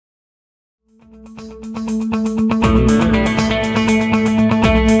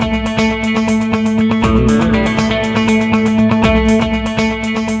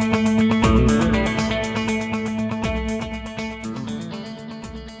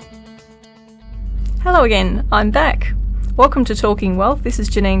Hello again, I'm back. Welcome to Talking Wealth. This is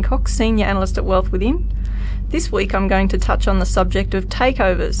Janine Cox, Senior Analyst at Wealth Within. This week I'm going to touch on the subject of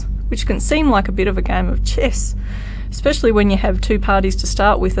takeovers, which can seem like a bit of a game of chess, especially when you have two parties to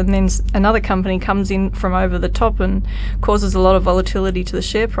start with and then another company comes in from over the top and causes a lot of volatility to the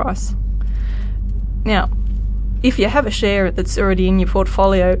share price. Now, if you have a share that's already in your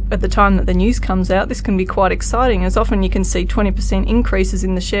portfolio at the time that the news comes out, this can be quite exciting, as often you can see 20% increases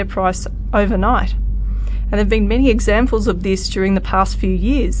in the share price overnight. And there have been many examples of this during the past few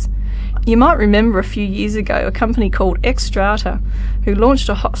years. You might remember a few years ago a company called Xstrata who launched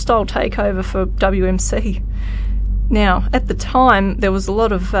a hostile takeover for WMC. Now, at the time, there was a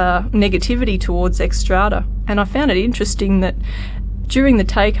lot of negativity towards Xstrata, and I found it interesting that during the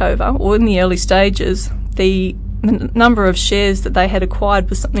takeover, or in the early stages, the number of shares that they had acquired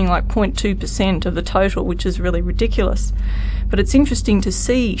was something like 0.2% of the total, which is really ridiculous. But it's interesting to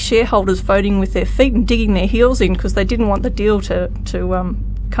see shareholders voting with their feet and digging their heels in because they didn't want the deal to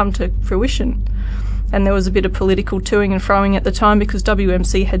come to fruition. And there was a bit of political toing and froing at the time because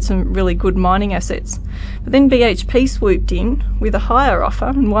WMC had some really good mining assets. But then BHP swooped in with a higher offer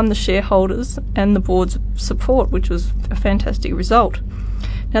and won the shareholders and the board's support, which was a fantastic result.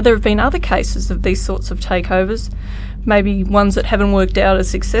 Now, there have been other cases of these sorts of takeovers, maybe ones that haven't worked out as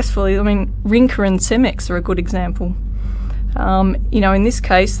successfully. I mean, Rinca and Cemex are a good example. In this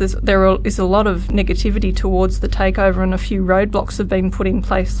case, there is a lot of negativity towards the takeover and a few roadblocks have been put in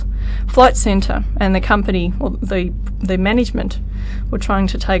place. Flight Centre and the company, or the management, were trying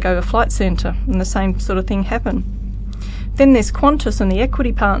to take over Flight Centre, and the same sort of thing happened. Then there's Qantas and the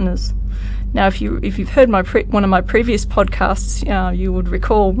equity partners. Now, if you've heard one of my previous podcasts, you would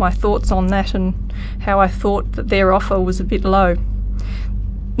recall my thoughts on that and how I thought that their offer was a bit low.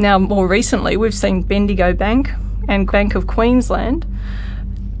 Now, more recently, we've seen Bendigo Bank and Bank of Queensland,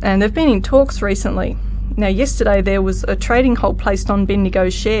 and they've been in talks recently. Now, yesterday there was a trading hold placed on Bendigo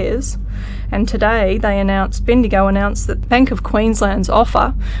shares, and today Bendigo announced that Bank of Queensland's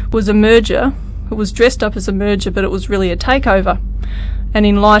offer was a merger. It was dressed up as a merger, but it was really a takeover. And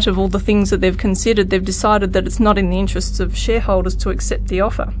in light of all the things that they've considered, they've decided that it's not in the interests of shareholders to accept the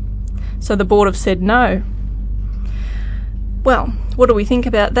offer. So the board have said no. Well, what do we think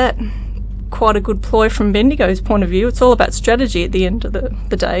about that? Quite a good ploy from Bendigo's point of view. It's all about strategy at the end of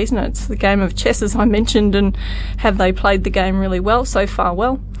the day, isn't it? It's the game of chess, as I mentioned, and have they played the game really well so far?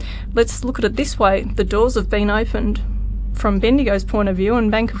 Well, let's look at it this way. The doors have been opened from Bendigo's point of view,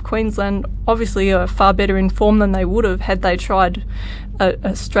 and Bank of Queensland obviously are far better informed than they would have had they tried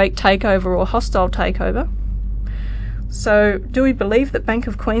a straight takeover or hostile takeover. So do we believe that Bank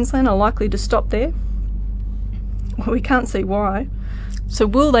of Queensland are likely to stop there? Well, we can't see why. So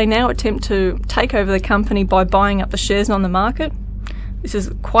will they now attempt to take over the company by buying up the shares on the market? This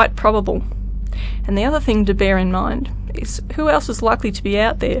is quite probable. And the other thing to bear in mind is who else is likely to be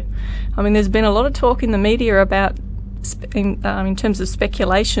out there? I mean, there's been a lot of talk in the media about in terms of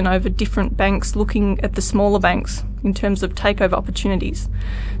speculation over different banks looking at the smaller banks in terms of takeover opportunities.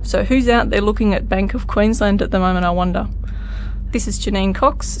 So who's out there looking at Bank of Queensland at the moment, I wonder? This is Janine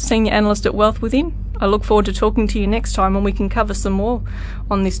Cox, Senior Analyst at Wealth Within. I look forward to talking to you next time when we can cover some more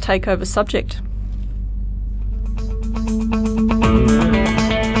on this takeover subject.